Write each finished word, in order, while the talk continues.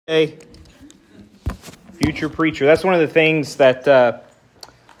A future preacher. That's one of the things that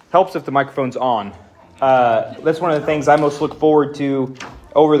helps if the microphone's on. That's one of the things I most look forward to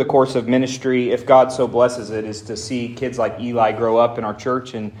over the course of ministry, if God so blesses it, is to see kids like Eli grow up in our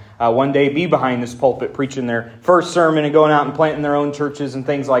church and one day be behind this pulpit preaching their first sermon and going out and planting their own churches and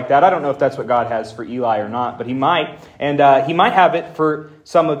things like that. I don't know if that's what God has for Eli or not, but he might. And he might have it for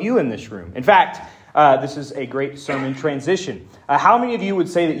some of you in this room. In fact, this is a great sermon transition. How many of you would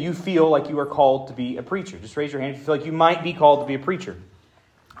say that you feel like you are called to be a preacher? Just raise your hand if you feel like you might be called to be a preacher.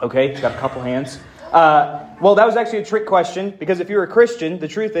 Okay, got a couple hands. Well, that was actually a trick question, because if you're a Christian, the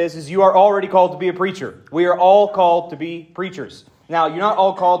truth is you are already called to be a preacher. We are all called to be preachers. Now, you're not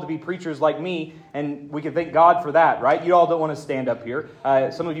all called to be preachers like me, and we can thank God for that, right? You all don't want to stand up here.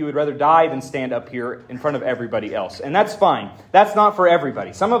 Some of you would rather die than stand up here in front of everybody else, and that's fine. That's not for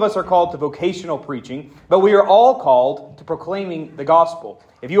everybody. Some of us are called to vocational preaching, but we are all called to proclaiming the gospel.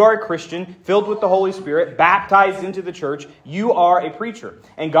 If you are a Christian, filled with the Holy Spirit, baptized into the church, you are a preacher.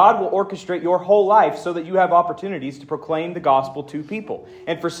 And God will orchestrate your whole life so that you have opportunities to proclaim the gospel to people.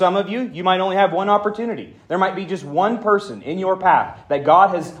 And for some of you, you might only have one opportunity. There might be just one person in your path that God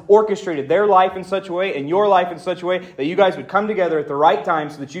has orchestrated their life in such a way and your life in such a way that you guys would come together at the right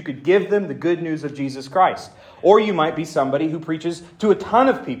time so that you could give them the good news of Jesus Christ. Or you might be somebody who preaches to a ton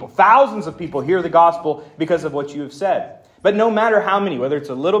of people. Thousands of people hear the gospel because of what you have said. But no matter how many, whether it's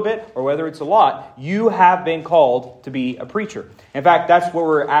a little bit or whether it's a lot, you have been called to be a preacher. In fact, that's where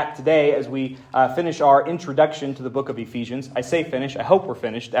we're at today as we finish our introduction to the book of Ephesians. I say finish. I hope we're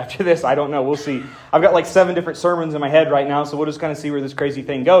finished after this. I don't know. We'll see. I've got like 7 different sermons in my head right now, so we'll just kind of see where this crazy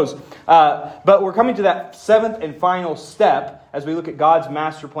thing goes. But we're coming to that 7th and final step as we look at God's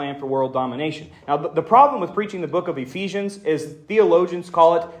master plan for world domination. Now, the problem with preaching the book of Ephesians is theologians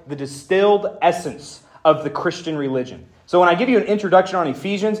call it the distilled essence of the Christian religion. So when I give you an introduction on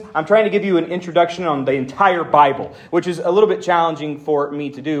Ephesians, I'm trying to give you an introduction on the entire Bible, which is a little bit challenging for me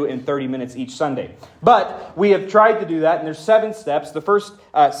to do in 30 minutes each Sunday. But we have tried to do that, and there's 7 steps. The first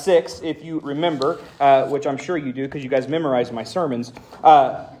 6, if you remember, which I'm sure you do because you guys memorize my sermons,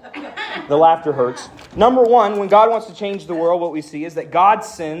 the laughter hurts. Number 1, when God wants to change the world, what we see is that God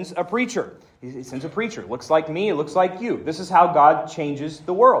sends a preacher. He sends a preacher. Looks like me, it looks like you. This is how God changes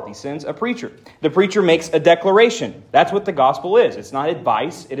the world. He sends a preacher. The preacher makes a declaration. That's what the gospel is. It's not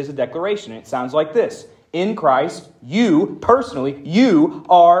advice, it is a declaration. It sounds like this. In Christ, you, personally, you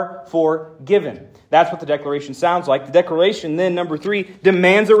are forgiven. That's what the declaration sounds like. The declaration then, number 3,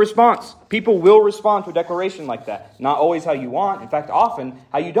 demands a response. People will respond to a declaration like that. Not always how you want. In fact, often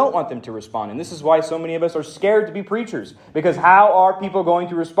how you don't want them to respond. And this is why so many of us are scared to be preachers. Because how are people going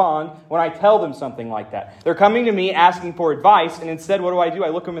to respond when I tell them something like that? They're coming to me asking for advice, and instead what do? I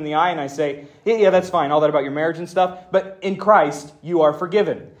look them in the eye and I say, yeah, that's fine, all that about your marriage and stuff, but in Christ you are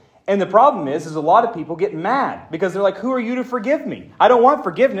forgiven. And the problem is a lot of people get mad because they're like, who are you to forgive me? I don't want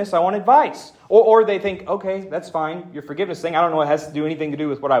forgiveness, I want advice. Or they think, okay, that's fine, your forgiveness thing, I don't know, it has to do anything to do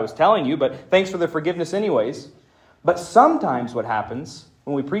with what I was telling you, but thanks for the forgiveness anyways. But sometimes what happens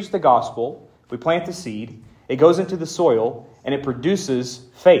when we preach the gospel, we plant the seed, it goes into the soil, and it produces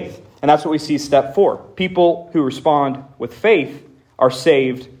faith. And that's what we see step 4. People who respond with faith are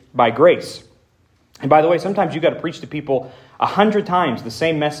saved by grace. And by the way, sometimes you've got to preach to people 100 times the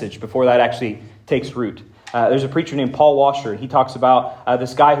same message before that actually takes root. There's a preacher named Paul Washer, and he talks about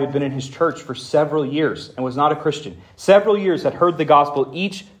this guy who had been in his church for several years and was not a Christian. Several years had heard the gospel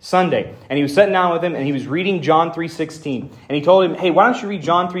each Sunday, and he was sitting down with him, and he was reading John 3:16. And he told him, hey, why don't you read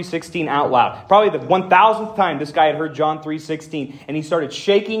John 3:16 out loud? Probably the 1,000th time this guy had heard John 3:16, and he started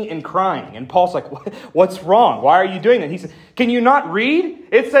shaking and crying. And Paul's like, what's wrong? Why are you doing that? He said, can you not read?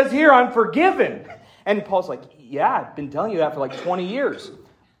 It says here, I'm forgiven. And Paul's like, yeah, I've been telling you that for like 20 years.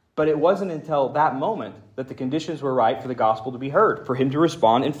 But it wasn't until that moment that the conditions were right for the gospel to be heard, for him to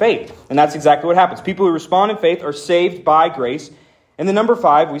respond in faith. And that's exactly what happens. People who respond in faith are saved by grace. And then number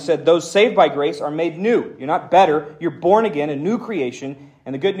 5, we said those saved by grace are made new. You're not better. You're born again, a new creation.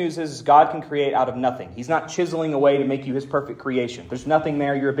 And the good news is God can create out of nothing. He's not chiseling away to make you his perfect creation. There's nothing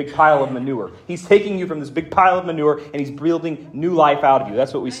there. You're a big pile of manure. He's taking you from this big pile of manure, and he's building new life out of you.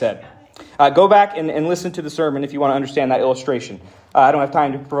 That's what we said. Go back and listen to the sermon if you want to understand that illustration. I don't have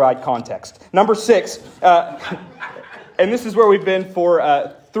time to provide context. Number 6, and this is where we've been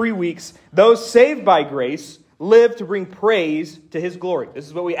for 3 weeks. Those saved by grace live to bring praise to his glory. This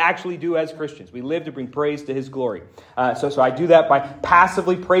is what we actually do as Christians. We live to bring praise to his glory. So I do that by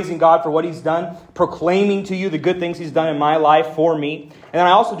passively praising God for what he's done, proclaiming to you the good things he's done in my life for me. And then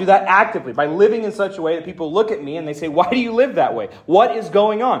I also do that actively by living in such a way that people look at me and they say, why do you live that way? What is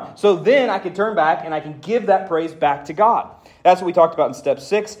going on? So then I can turn back and I can give that praise back to God. That's what we talked about in step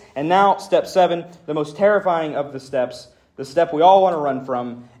 6. And now step 7, the most terrifying of the steps, the step we all want to run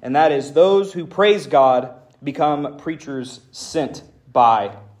from, and that is those who praise God become preachers sent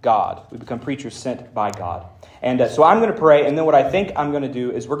by God. We become preachers sent by God. And so I'm going to pray, and then what I think I'm going to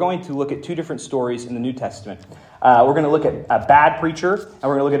do is we're going to look at 2 different stories in the New Testament. We're going to look at a bad preacher, and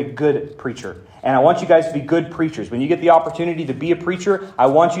we're going to look at a good preacher. And I want you guys to be good preachers. When you get the opportunity to be a preacher, I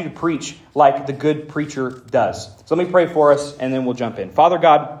want you to preach like the good preacher does. So let me pray for us, and then we'll jump in. Father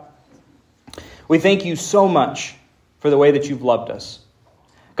God, we thank you so much for the way that you've loved us.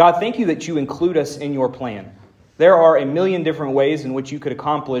 God, thank you that you include us in your plan. There are a million different ways in which you could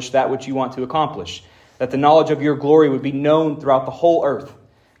accomplish that which you want to accomplish, that the knowledge of your glory would be known throughout the whole earth.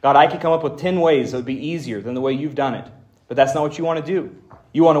 God, I could come up with 10 ways that would be easier than the way you've done it. But that's not what you want to do.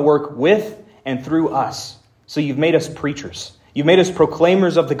 You want to work with and through us. So you've made us preachers. You've made us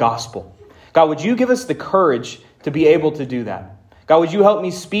proclaimers of the gospel. God, would you give us the courage to be able to do that? God, would you help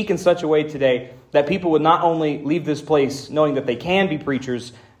me speak in such a way today that people would not only leave this place knowing that they can be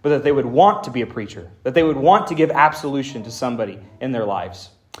preachers, but that they would want to be a preacher, that they would want to give absolution to somebody in their lives.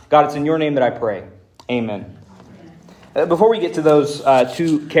 God, it's in your name that I pray. Amen. Before we get to those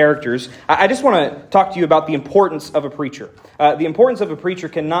 2 characters, I just want to talk to you about the importance of a preacher. The importance of a preacher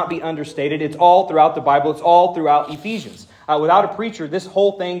cannot be understated. It's all throughout the Bible. It's all throughout Ephesians. Without a preacher, this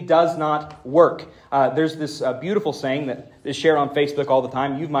whole thing does not work. There's this beautiful saying that is shared on Facebook all the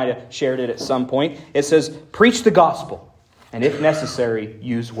time. You might have shared it at some point. It says, preach the gospel, and if necessary,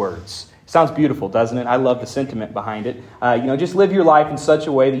 use words. Sounds beautiful, doesn't it? I love the sentiment behind it. Just live your life in such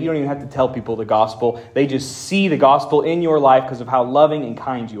a way that you don't even have to tell people the gospel. They just see the gospel in your life because of how loving and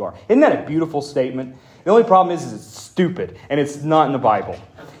kind you are. Isn't that a beautiful statement? The only problem is it's stupid, and it's not in the Bible.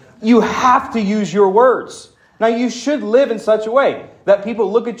 You have to use your words. Now, you should live in such a way that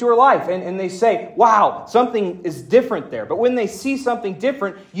people look at your life and they say, wow, something is different there. But when they see something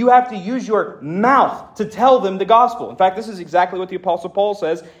different, you have to use your mouth to tell them the gospel. In fact, this is exactly what the Apostle Paul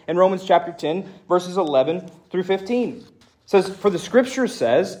says in Romans chapter 10, verses 11 through 15. It says, for the scripture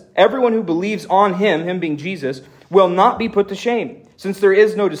says, everyone who believes on him being Jesus, will not be put to shame, since there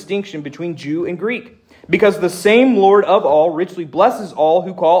is no distinction between Jew and Greek. Because the same Lord of all richly blesses all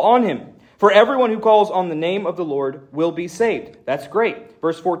who call on him. For everyone who calls on the name of the Lord will be saved. That's great.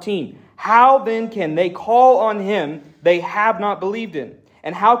 Verse 14. How then can they call on him they have not believed in?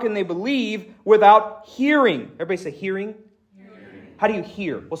 And how can they believe without hearing? Everybody say hearing. How do you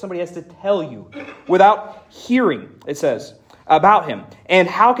hear? Well, somebody has to tell you. Without hearing, it says, about him. And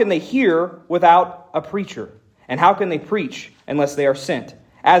how can they hear without a preacher? And how can they preach unless they are sent?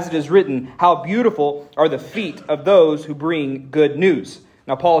 As it is written, how beautiful are the feet of those who bring good news.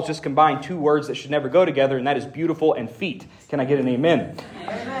 Now, Paul has just combined 2 words that should never go together, and that is beautiful and feet. Can I get an amen?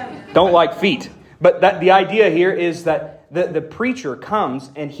 Amen. Don't like feet. But the idea here is that the preacher comes,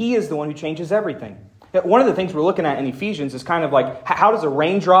 and he is the one who changes everything. One of the things we're looking at in Ephesians is kind of like, how does a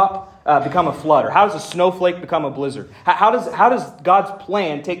raindrop become a flood? Or how does a snowflake become a blizzard? How does God's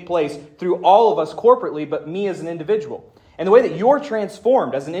plan take place through all of us corporately, but me as an individual? And the way that you're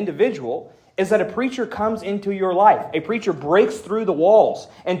transformed as an individual is that a preacher comes into your life. A preacher breaks through the walls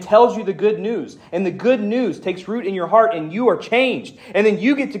and tells you the good news. And the good news takes root in your heart and you are changed. And then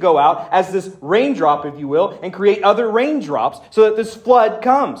you get to go out as this raindrop, if you will, and create other raindrops so that this flood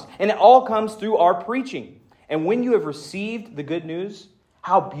comes. And it all comes through our preaching. And when you have received the good news,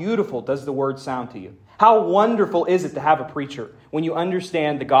 how beautiful does the word sound to you? How wonderful is it to have a preacher when you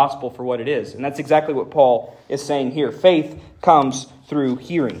understand the gospel for what it is? And that's exactly what Paul is saying here. Faith comes through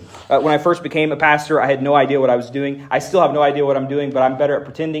hearing. When I first became a pastor, I had no idea what I was doing. I still have no idea what I'm doing, but I'm better at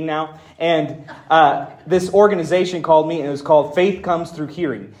pretending now. And this organization called me, and it was called Faith Comes Through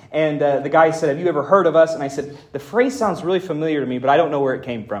Hearing. And the guy said, have you ever heard of us? And I said, the phrase sounds really familiar to me, but I don't know where it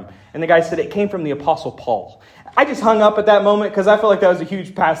came from. And the guy said, it came from the Apostle Paul. I just hung up at that moment because I felt like that was a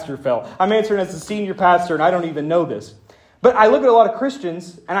huge pastor fail. I'm answering as a senior pastor, and I don't even know this. But I look at a lot of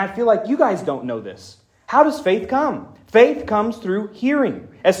Christians, and I feel like you guys don't know this. How does faith come? Faith comes through hearing.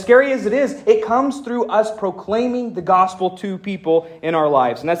 As scary as it is, it comes through us proclaiming the gospel to people in our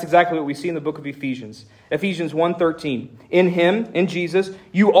lives. And that's exactly what we see in the book of Ephesians. Ephesians 1:13. In him, in Jesus,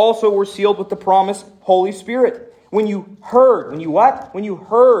 you also were sealed with the promised Holy Spirit. When you heard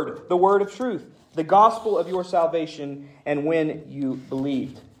the word of truth, the gospel of your salvation, and when you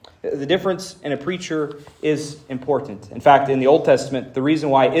believed. The difference in a preacher is important. In fact, in the Old Testament, the reason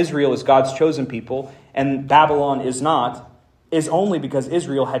why Israel is God's chosen people and Babylon is not, is only because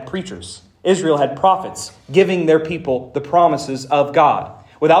Israel had preachers. Israel had prophets giving their people the promises of God.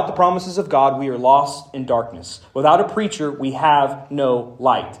 Without the promises of God, we are lost in darkness. Without a preacher, we have no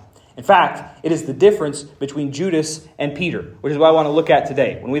light. In fact, it is the difference between Judas and Peter, which is what I want to look at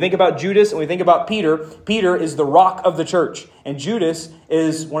today. When we think about Judas and we think about Peter, Peter is the rock of the church. And Judas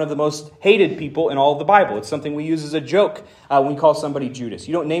is one of the most hated people in all of the Bible. It's something we use as a joke when we call somebody Judas.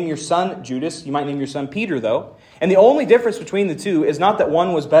 You don't name your son Judas. You might name your son Peter, though. And the only difference between the two is not that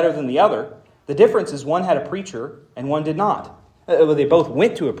one was better than the other. The difference is one had a preacher and one did not. They both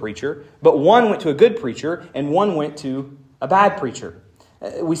went to a preacher, but one went to a good preacher and one went to a bad preacher.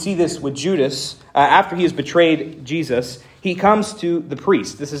 We see this with Judas. After he has betrayed Jesus, he comes to the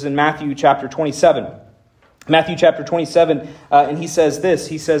priest. This is in Matthew chapter 27. Matthew chapter 27, and he says this.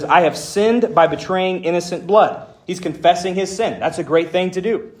 He says, I have sinned by betraying innocent blood. He's confessing his sin. That's a great thing to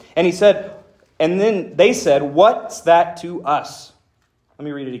do. And he said, and then they said, what's that to us? Let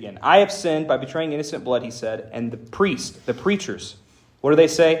me read it again. I have sinned by betraying innocent blood, he said. And the priest, the preachers, what do they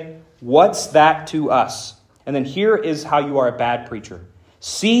say? What's that to us? And then here is how you are a bad preacher.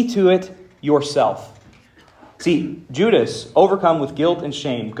 See to it yourself. See, Judas, overcome with guilt and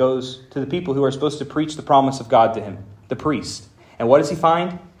shame, goes to the people who are supposed to preach the promise of God to him, the priest. And what does he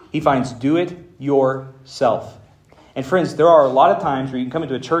find? He finds, do it yourself. And friends, there are a lot of times where you can come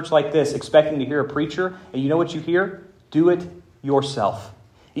into a church like this expecting to hear a preacher, and you know what you hear? Do it yourself.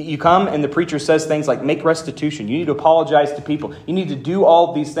 You come and the preacher says things like make restitution. You need to apologize to people. You need to do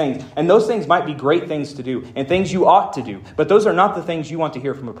all these things. And those things might be great things to do and things you ought to do. But those are not the things you want to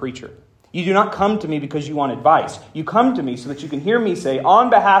hear from a preacher. You do not come to me because you want advice. You come to me so that you can hear me say on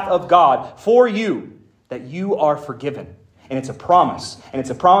behalf of God for you that you are forgiven. And it's a promise. And it's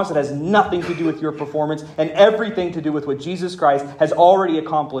a promise that has nothing to do with your performance and everything to do with what Jesus Christ has already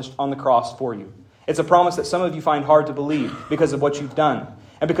accomplished on the cross for you. It's a promise that some of you find hard to believe because of what you've done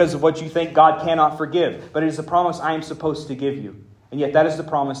and because of what you think God cannot forgive. But it is a promise I am supposed to give you. And yet that is the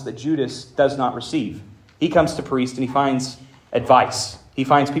promise that Judas does not receive. He comes to priest and he finds advice. He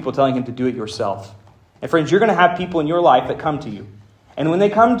finds people telling him to do it yourself. And friends, you're going to have people in your life that come to you. And when they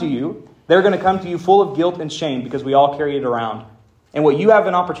come to you, they're going to come to you full of guilt and shame because we all carry it around. And what you have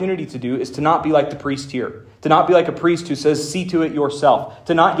an opportunity to do is to not be like the priest here. To not be like a priest who says, see to it yourself.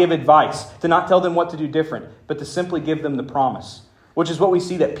 To not give advice. To not tell them what to do different. But to simply give them the promise. Which is what we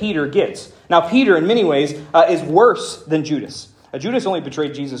see that Peter gets. Now, Peter, in many ways, is worse than Judas. Judas only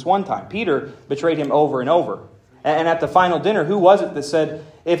betrayed Jesus one time. Peter betrayed him over and over. And at the final dinner, who was it that said,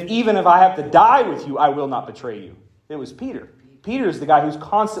 even if I have to die with you, I will not betray you? It was Peter. Peter's the guy who's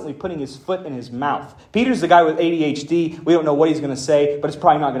constantly putting his foot in his mouth. Peter's the guy with ADHD. We don't know what he's going to say, but it's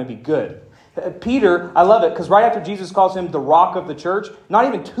probably not going to be good. Peter, I love it, because right after Jesus calls him the rock of the church, not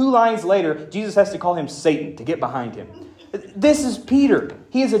even 2 lines later, Jesus has to call him Satan to get behind him. This is Peter.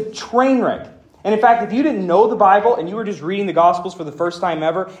 He is a train wreck. And in fact, if you didn't know the Bible and you were just reading the Gospels for the first time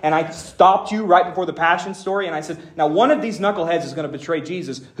ever, and I stopped you right before the Passion story, and I said, now one of these knuckleheads is going to betray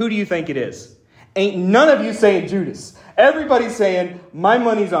Jesus, who do you think it is? Ain't none of you saying Judas. Everybody's saying, my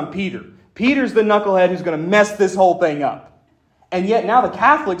money's on Peter. Peter's the knucklehead who's going to mess this whole thing up. And yet now the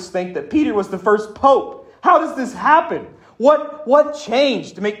Catholics think that Peter was the first pope. How does this happen? What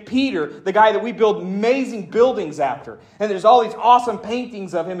changed to make Peter the guy that we build amazing buildings after? And there's all these awesome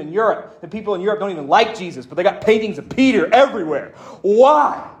paintings of him in Europe. And people in Europe don't even like Jesus, but they got paintings of Peter everywhere.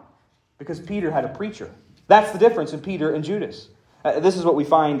 Why? Because Peter had a preacher. That's the difference in Peter and Judas. This is what we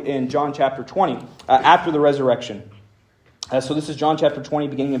find in John chapter 20, after the resurrection. So this is John chapter 20,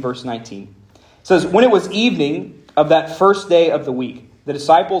 beginning in verse 19. It says, when it was evening of that first day of the week, the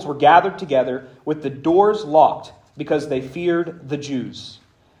disciples were gathered together with the doors locked because they feared the Jews.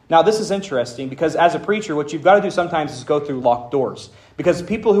 Now this is interesting because as a preacher, what you've got to do sometimes is go through locked doors. Because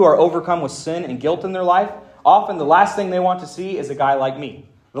people who are overcome with sin and guilt in their life, often the last thing they want to see is a guy like me.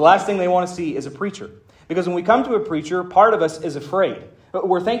 The last thing they want to see is a preacher. Because when we come to a preacher, part of us is afraid. But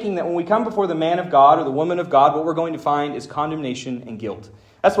we're thinking that when we come before the man of God or the woman of God, what we're going to find is condemnation and guilt.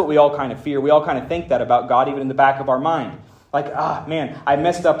 That's what we all kind of fear. We all kind of think that about God, even in the back of our mind. Like, man, I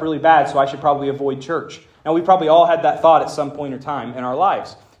messed up really bad, so I should probably avoid church. Now, we probably all had that thought at some point or time in our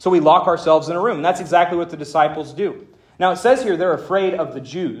lives. So we lock ourselves in a room. And that's exactly what the disciples do. Now, it says here they're afraid of the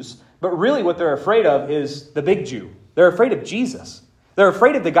Jews. But really what they're afraid of is the big Jew. They're afraid of Jesus. They're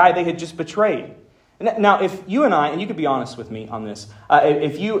afraid of the guy they had just betrayed. Now, if you and I, and you could be honest with me on this,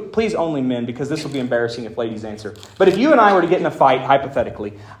 if you, please only men, because this will be embarrassing if ladies answer. But if you and I were to get in a fight,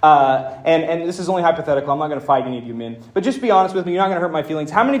 hypothetically, and this is only hypothetical, I'm not going to fight any of you men, but just be honest with me, you're not going to hurt my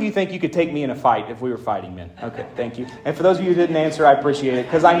feelings. How many of you think you could take me in a fight if we were fighting men? Okay, thank you. And for those of you who didn't answer, I appreciate it,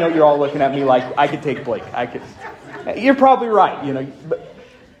 because I know you're all looking at me like I could take Blake. You're probably right, you know.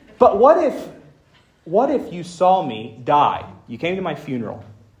 But what if you saw me die? You came to my funeral.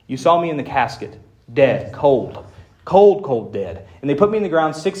 You saw me in the casket. Dead, cold. Cold, cold dead. And they put me in the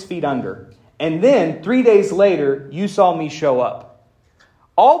ground 6 feet under. And then 3 days later, you saw me show up.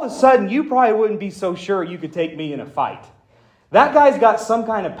 All of a sudden, you probably wouldn't be so sure you could take me in a fight. That guy's got some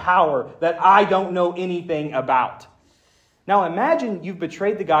kind of power that I don't know anything about. Now imagine you've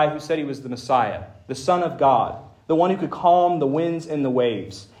betrayed the guy who said he was the Messiah, the Son of God, the one who could calm the winds and the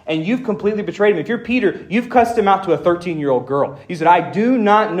waves. And you've completely betrayed him. If you're Peter, you've cussed him out to a 13-year-old girl. You said, I do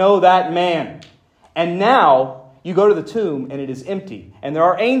not know that man. And now you go to the tomb and it is empty. And there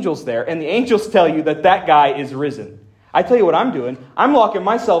are angels there. And the angels tell you that that guy is risen. I tell you what I'm doing. I'm locking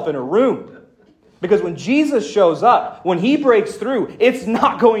myself in a room. Because when Jesus shows up, when he breaks through, it's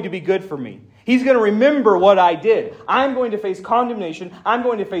not going to be good for me. He's going to remember what I did. I'm going to face condemnation. I'm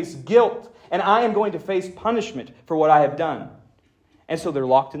going to face guilt. And I am going to face punishment for what I have done. And so they're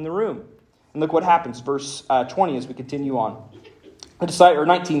locked in the room. And look what happens. Verse 20 as we continue on.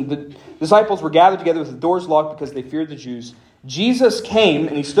 19, the disciples were gathered together with the doors locked because they feared the Jews. Jesus came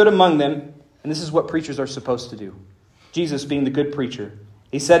and he stood among them. And this is what preachers are supposed to do. Jesus being the good preacher.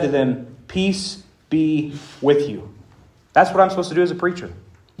 He said to them, peace be with you. That's what I'm supposed to do as a preacher.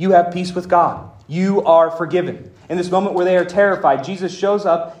 You have peace with God. You are forgiven. In this moment where they are terrified, Jesus shows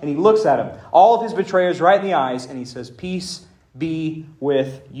up and he looks at them, all of his betrayers right in the eyes, and he says, peace be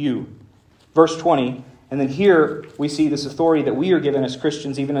with you. Verse 20, and then here we see this authority that we are given as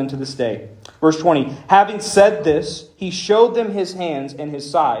Christians even unto this day. Verse 20, having said this, he showed them his hands and his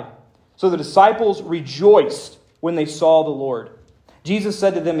side. So the disciples rejoiced when they saw the Lord. Jesus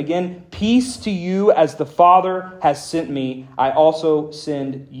said to them again, peace to you, as the Father has sent me, I also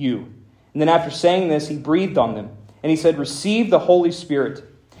send you. And then after saying this, he breathed on them. And he said, receive the Holy Spirit.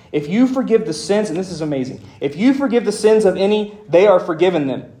 If you forgive the sins, and this is amazing, if you forgive the sins of any, they are forgiven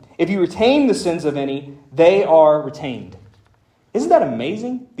them. If you retain the sins of any, they are retained. Isn't that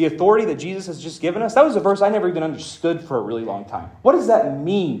amazing? The authority that Jesus has just given us? That was a verse I never even understood for a really long time. What does that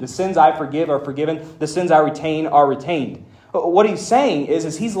mean? The sins I forgive are forgiven. The sins I retain are retained. What he's saying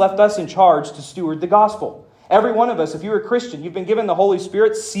is he's left us in charge to steward the gospel. Every one of us, if you're a Christian, you've been given the Holy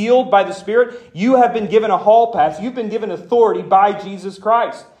Spirit, sealed by the Spirit. You have been given a hall pass. You've been given authority by Jesus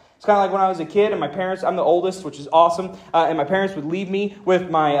Christ. It's kind of like when I was a kid and my parents, I'm the oldest, which is awesome, and my parents would leave me with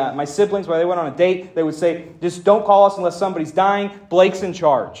my siblings while they went on a date. They would say, just don't call us unless somebody's dying. Blake's in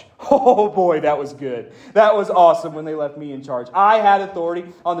charge. Oh boy, that was good. That was awesome when they left me in charge. I had authority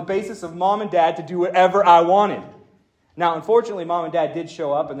on the basis of mom and dad to do whatever I wanted. Now, unfortunately, mom and dad did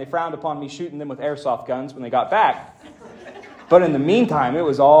show up and they frowned upon me shooting them with airsoft guns when they got back. But in the meantime, it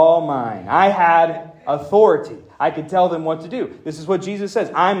was all mine. I had authority. I could tell them what to do. This is what Jesus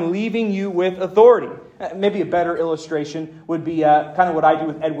says. I'm leaving you with authority. Maybe a better illustration would be kind of what I do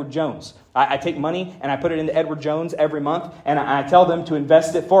with Edward Jones. I take money and I put it into Edward Jones every month and I tell them to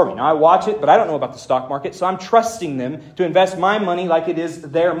invest it for me. Now I watch it, but I don't know about the stock market, so I'm trusting them to invest my money like it is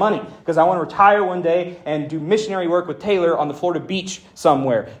their money because I want to retire one day and do missionary work with Taylor on the Florida beach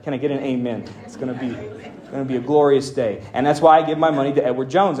somewhere. Can I get an amen? It's going to be a glorious day. And that's why I give my money to Edward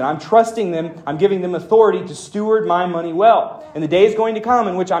Jones. And I'm trusting them, I'm giving them authority to steward my money well. And the day is going to come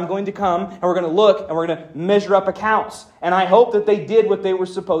in which I'm going to come and we're going to look and we're going to measure up accounts. And I hope that they did what they were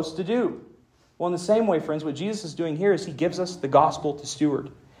supposed to do. Well, in the same way, friends, what Jesus is doing here is he gives us the gospel to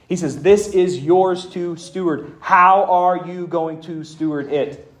steward. He says, this is yours to steward. How are you going to steward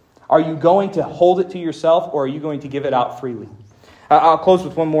it? Are you going to hold it to yourself or are you going to give it out freely? I'll close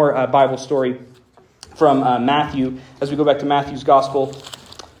with one more Bible story from Matthew, as we go back to Matthew's Gospel.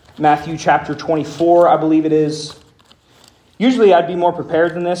 Matthew chapter 24, I believe it is. Usually I'd be more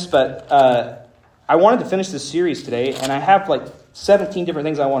prepared than this, but I wanted to finish this series today, and I have like 17 different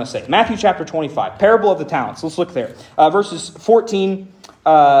things I want to say. Matthew chapter 25, Parable of the Talents. Let's look there. Verses 14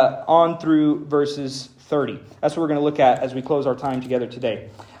 on through verses 30. That's what we're going to look at as we close our time together today.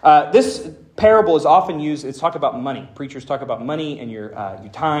 This parable is often used, it's talked about money. Preachers talk about money and your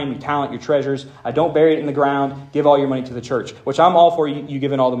time, your talent, your treasures. Don't bury it in the ground. Give all your money to the church, which I'm all for you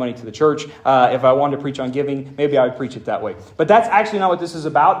giving all the money to the church. If I wanted to preach on giving, maybe I would preach it that way. But that's actually not what this is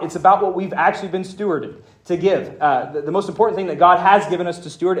about. It's about what we've actually been stewarded to give. The most important thing that God has given us to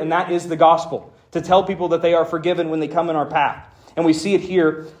steward, and that is the gospel. To tell people that they are forgiven when they come in our path. And we see it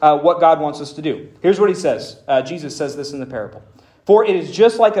here, what God wants us to do. Here's what he says. Jesus says this in the parable. For it is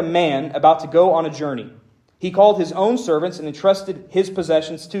just like a man about to go on a journey. He called his own servants and entrusted his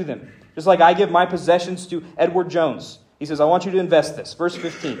possessions to them. Just like I give my possessions to Edward Jones. He says, I want you to invest this. Verse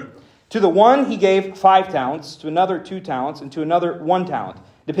 15. To the one he gave 5 talents, to another 2 talents, and to another 1 talent,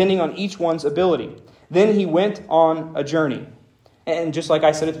 depending on each one's ability. Then he went on a journey. And just like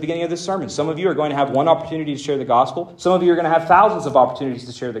I said at the beginning of this sermon, some of you are going to have one opportunity to share the gospel. Some of you are going to have thousands of opportunities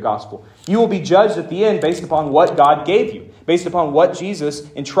to share the gospel. You will be judged at the end based upon what God gave you, based upon what Jesus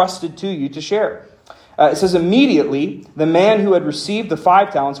entrusted to you to share. It says, immediately the man who had received the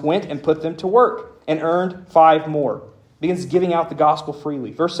 5 talents went and put them to work and earned 5 more. Begins giving out the gospel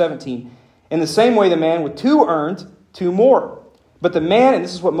freely. Verse 17, in the same way the man with 2 earned 2 more. But the man, and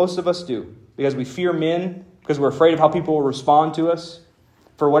this is what most of us do, because we fear men, because we're afraid of how people will respond to us,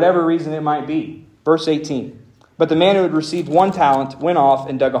 for whatever reason it might be. Verse 18, but the man who had received 1 talent went off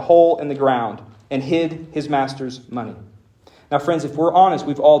and dug a hole in the ground and hid his master's money. Now, friends, if we're honest,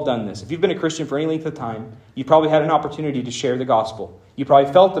 we've all done this. If you've been a Christian for any length of time, you probably had an opportunity to share the gospel. You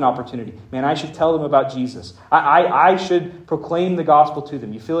probably felt an opportunity. Man, I should tell them about Jesus. I should proclaim the gospel to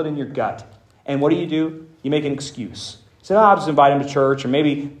them. You feel it in your gut. And what do? You make an excuse. You say, I'll just invite him to church, or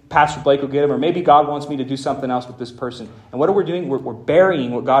maybe Pastor Blake will get him, or maybe God wants me to do something else with this person. And what are we doing? We're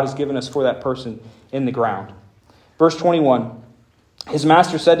burying what God has given us for that person in the ground. Verse 21. His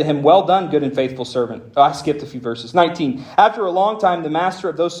master said to him, well done, good and faithful servant. I skipped a few verses. 19. After a long time, the master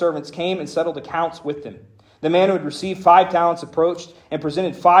of those servants came and settled accounts with them. The man who had received 5 talents approached and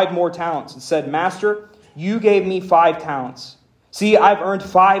presented 5 more talents and said, Master, you gave me 5 talents. See, I've earned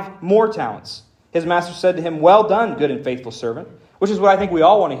 5 more talents. His master said to him, well done, good and faithful servant. Which is what I think we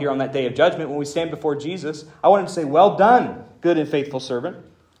all want to hear on that day of judgment when we stand before Jesus. I want him to say, well done, good and faithful servant.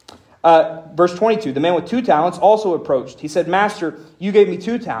 Verse 22, the man with 2 talents also approached. He said, Master, you gave me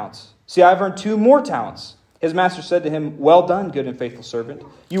 2 talents. See, I've earned 2 more talents. His master said to him, well done, good and faithful servant.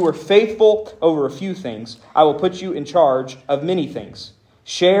 You were faithful over a few things. I will put you in charge of many things.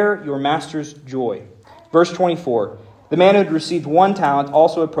 Share your master's joy. Verse 24, the man who had received 1 talent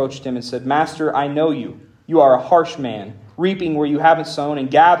also approached him and said, Master, I know you. You are a harsh man, reaping where you haven't sown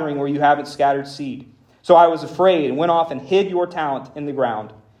and gathering where you haven't scattered seed. So I was afraid and went off and hid your talent in the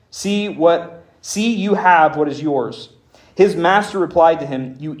ground. See, you have what is yours. His master replied to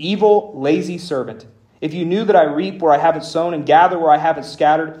him, you evil, lazy servant. If you knew that I reap where I haven't sown and gather where I haven't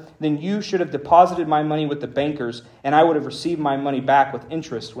scattered, then you should have deposited my money with the bankers, and I would have received my money back with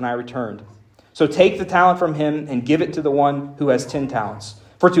interest when I returned. So take the talent from him and give it to the one who has 10 talents.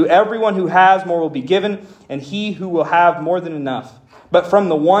 For to everyone who has, more will be given, and he who will have more than enough. But from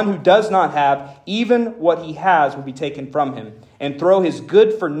the one who does not have, even what he has will be taken from him, and throw his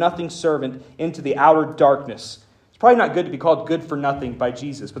good-for-nothing servant into the outer darkness. It's probably not good to be called good for nothing by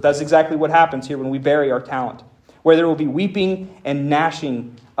Jesus, but that's exactly what happens here when we bury our talent, where there will be weeping and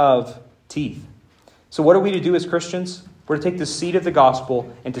gnashing of teeth. So what are we to do as Christians? We're to take the seed of the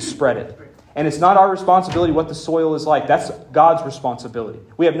gospel and to spread it. And it's not our responsibility what the soil is like. That's God's responsibility.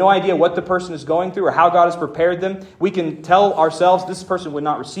 We have no idea what the person is going through or how God has prepared them. We can tell ourselves this person would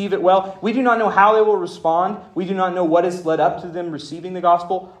not receive it well. We do not know how they will respond. We do not know what has led up to them receiving the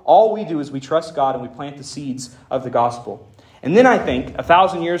gospel. All we do is we trust God and we plant the seeds of the gospel. And then I think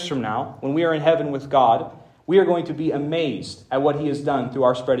 1,000 years from now, when we are in heaven with God, we are going to be amazed at what he has done through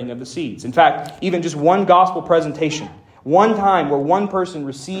our spreading of the seeds. In fact, even just one gospel presentation, one time where one person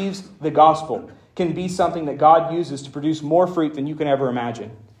receives the gospel can be something that God uses to produce more fruit than you can ever imagine.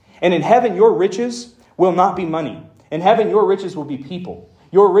 And in heaven, your riches will not be money. In heaven, your riches will be people.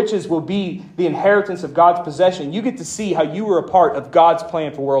 Your riches will be the inheritance of God's possession. You get to see how you were a part of God's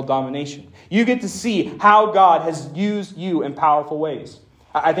plan for world domination. You get to see how God has used you in powerful ways.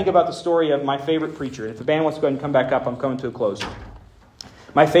 I think about the story of my favorite preacher. If the band wants to go ahead and come back up, I'm coming to a close.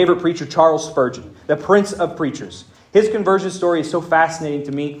 My favorite preacher, Charles Spurgeon, the Prince of Preachers. His conversion story is so fascinating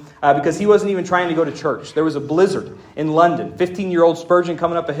to me because he wasn't even trying to go to church. There was a blizzard in London. 15-year-old Spurgeon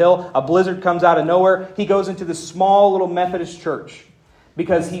coming up a hill. A blizzard comes out of nowhere. He goes into this small little Methodist church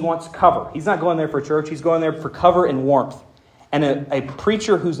because he wants cover. He's not going there for church. He's going there for cover and warmth. And a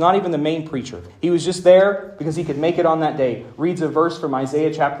preacher who's not even the main preacher, he was just there because he could make it on that day, reads a verse from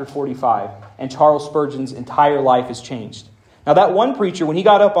Isaiah chapter 45, and Charles Spurgeon's entire life is changed. Now that one preacher, when he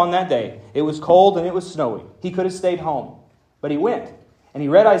got up on that day, it was cold and it was snowy. He could have stayed home, but he went. And he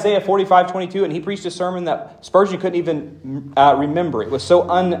read Isaiah 45:22, and he preached a sermon that Spurgeon couldn't even remember. It was so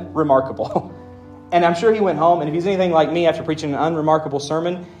unremarkable. And I'm sure he went home, and if he's anything like me after preaching an unremarkable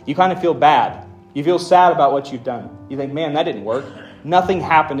sermon, you kind of feel bad. You feel sad about what you've done. You think, man, that didn't work. Nothing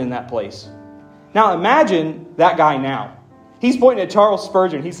happened in that place. Now imagine that guy now. He's pointing at Charles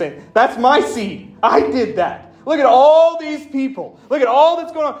Spurgeon. He's saying, that's my seed. I did that. Look at all these people. Look at all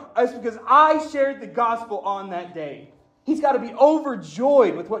that's going on. It's because I shared the gospel on that day. He's got to be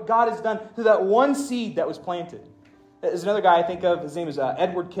overjoyed with what God has done through that one seed that was planted. There's another guy I think of. His name is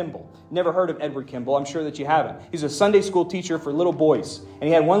Edward Kimball. Never heard of Edward Kimball. I'm sure that you haven't. He's a Sunday school teacher for little boys. And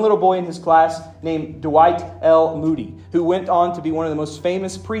he had one little boy in his class named Dwight L. Moody, who went on to be one of the most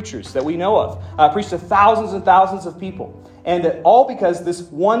famous preachers that we know of. Preached to thousands and thousands of people. And all because this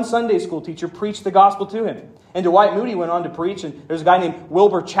one Sunday school teacher preached the gospel to him. And Dwight Moody went on to preach, and there's a guy named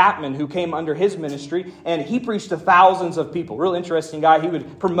Wilbur Chapman who came under his ministry, and he preached to thousands of people. Real interesting guy. He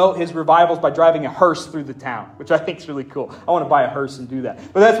would promote his revivals by driving a hearse through the town, which I think is really cool. I want to buy a hearse and do that.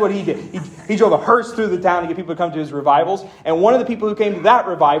 But that's what he did. He drove a hearse through the town to get people to come to his revivals. And one of the people who came to that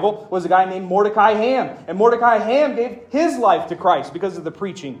revival was a guy named Mordecai Ham. And Mordecai Ham gave his life to Christ because of the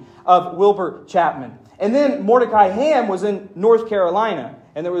preaching of Wilbur Chapman. And then Mordecai Ham was in North Carolina,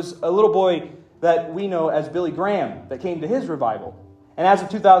 and there was a little boy that we know as Billy Graham that came to his revival. And as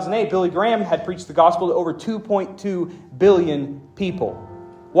of 2008, Billy Graham had preached the gospel to over 2.2 billion people.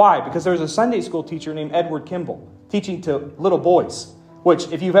 Why? Because there was a Sunday school teacher named Edward Kimball teaching to little boys, which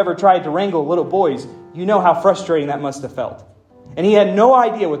if you've ever tried to wrangle little boys, you know how frustrating that must have felt. And he had no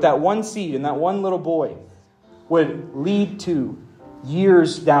idea what that one seed in that one little boy would lead to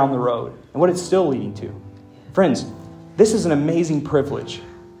years down the road and what it's still leading to. Friends, this is an amazing privilege.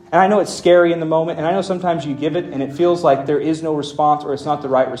 And I know it's scary in the moment, and I know sometimes you give it and it feels like there is no response or it's not the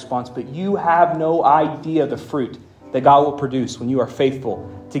right response, but you have no idea the fruit that God will produce when you are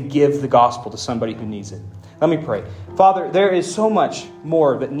faithful to give the gospel to somebody who needs it. Let me pray. Father, there is so much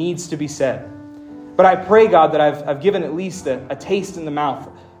more that needs to be said. But I pray, God, that I've given at least a taste in the mouth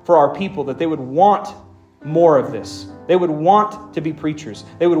for our people, that they would want more of this. They would want to be preachers.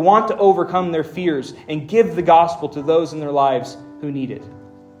 They would want to overcome their fears and give the gospel to those in their lives who need it.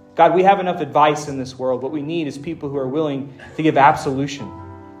 God, we have enough advice in this world. What we need is people who are willing to give absolution,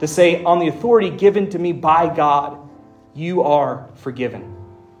 to say, on the authority given to me by God, you are forgiven.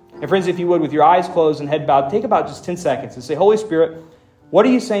 And friends, if you would, with your eyes closed and head bowed, take about just 10 seconds and say, Holy Spirit, what are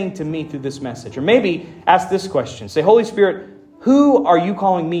you saying to me through this message? Or maybe ask this question. Say, Holy Spirit, who are you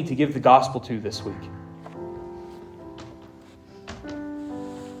calling me to give the gospel to this week?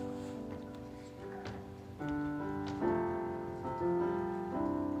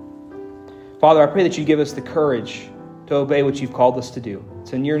 Father, I pray that you give us the courage to obey what you've called us to do.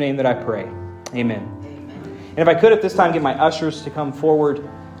 It's in your name that I pray. Amen. And if I could at this time get my ushers to come forward,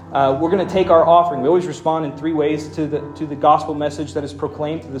 we're going to take our offering. We always respond in three ways to the gospel message that is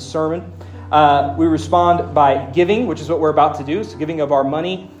proclaimed, to the sermon. We respond by giving, which is what we're about to do, so giving of our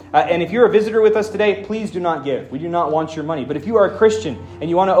money. And if you're a visitor with us today, please do not give. We do not want your money. But if you are a Christian and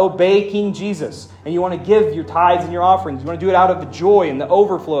you want to obey King Jesus and you want to give your tithes and your offerings, you want to do it out of the joy and the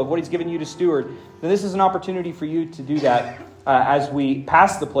overflow of what He's given you to steward, then this is an opportunity for you to do that. As we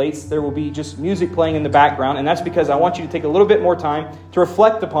pass the plates, there will be just music playing in the background, and that's because I want you to take a little bit more time to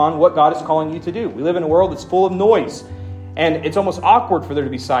reflect upon what God is calling you to do. We live in a world that's full of noise, and it's almost awkward for there to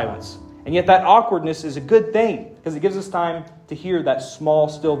be silence. And yet that awkwardness is a good thing because it gives us time to hear that small,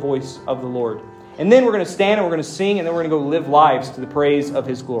 still voice of the Lord. And then we're going to stand and we're going to sing, and then we're going to go live lives to the praise of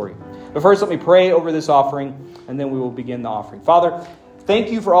His glory. But first, let me pray over this offering, and then we will begin the offering. Father,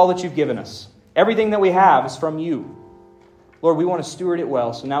 thank you for all that you've given us. Everything that we have is from you. Lord, we want to steward it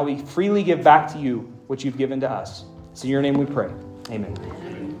well, so now we freely give back to you what you've given to us. It's in your name we pray. Amen.